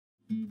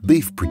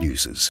Beef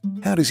producers,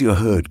 how does your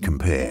herd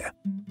compare?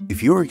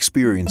 If you're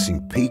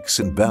experiencing peaks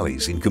and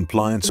valleys in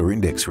compliance or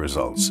index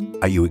results,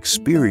 are you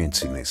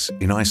experiencing this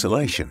in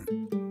isolation?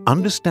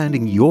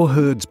 Understanding your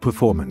herd's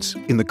performance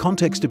in the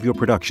context of your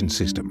production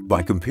system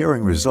by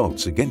comparing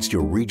results against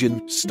your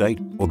region, state,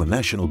 or the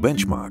national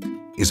benchmark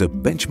is a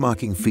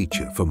benchmarking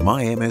feature for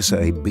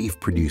myMSA beef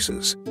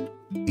producers.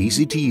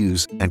 Easy to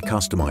use and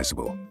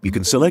customizable, you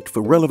can select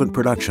for relevant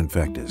production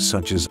factors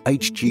such as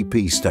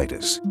HGP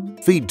status,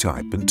 feed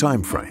type and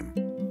time frame.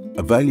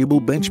 A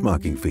valuable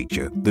benchmarking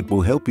feature that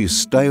will help you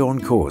stay on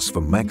course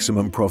for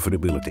maximum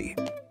profitability.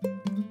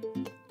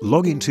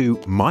 Log into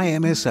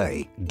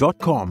mymsa.com.au